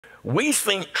We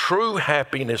think true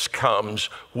happiness comes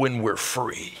when we're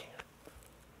free.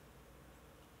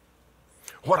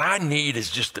 What I need is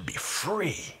just to be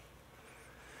free.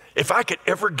 If I could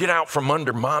ever get out from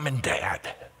under mom and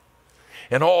dad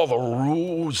and all the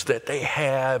rules that they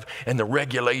have and the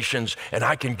regulations, and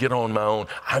I can get on my own,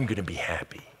 I'm going to be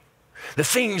happy. The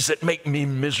things that make me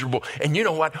miserable. And you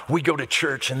know what? We go to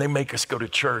church and they make us go to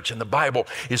church, and the Bible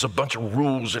is a bunch of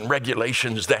rules and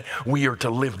regulations that we are to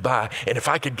live by. And if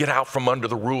I could get out from under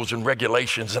the rules and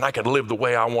regulations and I could live the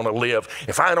way I want to live,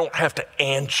 if I don't have to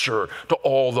answer to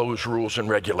all those rules and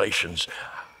regulations,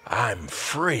 I'm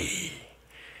free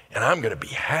and I'm going to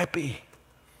be happy.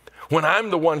 When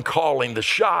I'm the one calling the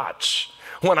shots,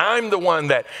 when I'm the one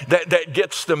that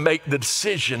gets to make the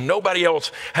decision, nobody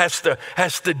else has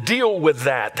to deal with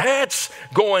that. That's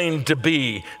going to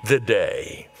be the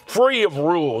day. Free of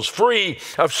rules, free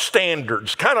of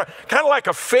standards, kind of like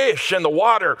a fish in the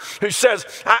water who says,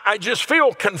 I just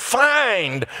feel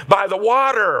confined by the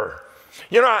water.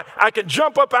 You know, I can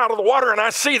jump up out of the water and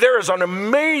I see there is an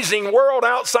amazing world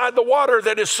outside the water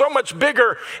that is so much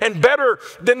bigger and better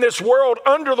than this world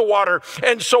under the water.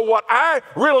 And so what I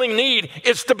really need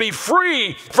is to be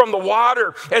free from the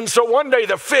water. And so one day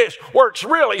the fish works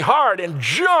really hard and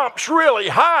jumps really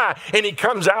high, and he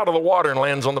comes out of the water and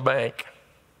lands on the bank.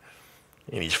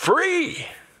 And he's free.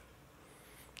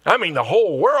 I mean, the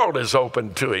whole world is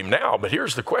open to him now. But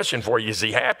here's the question for you. Is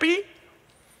he happy?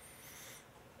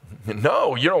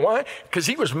 No. You know why? Because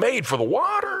he was made for the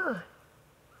water.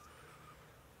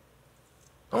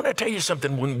 I want to tell you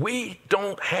something. When we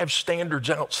don't have standards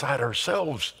outside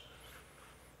ourselves,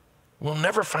 we'll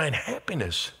never find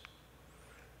happiness.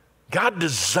 God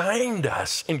designed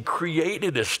us and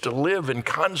created us to live in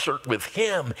concert with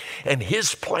Him and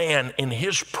His plan and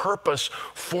His purpose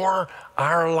for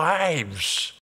our lives.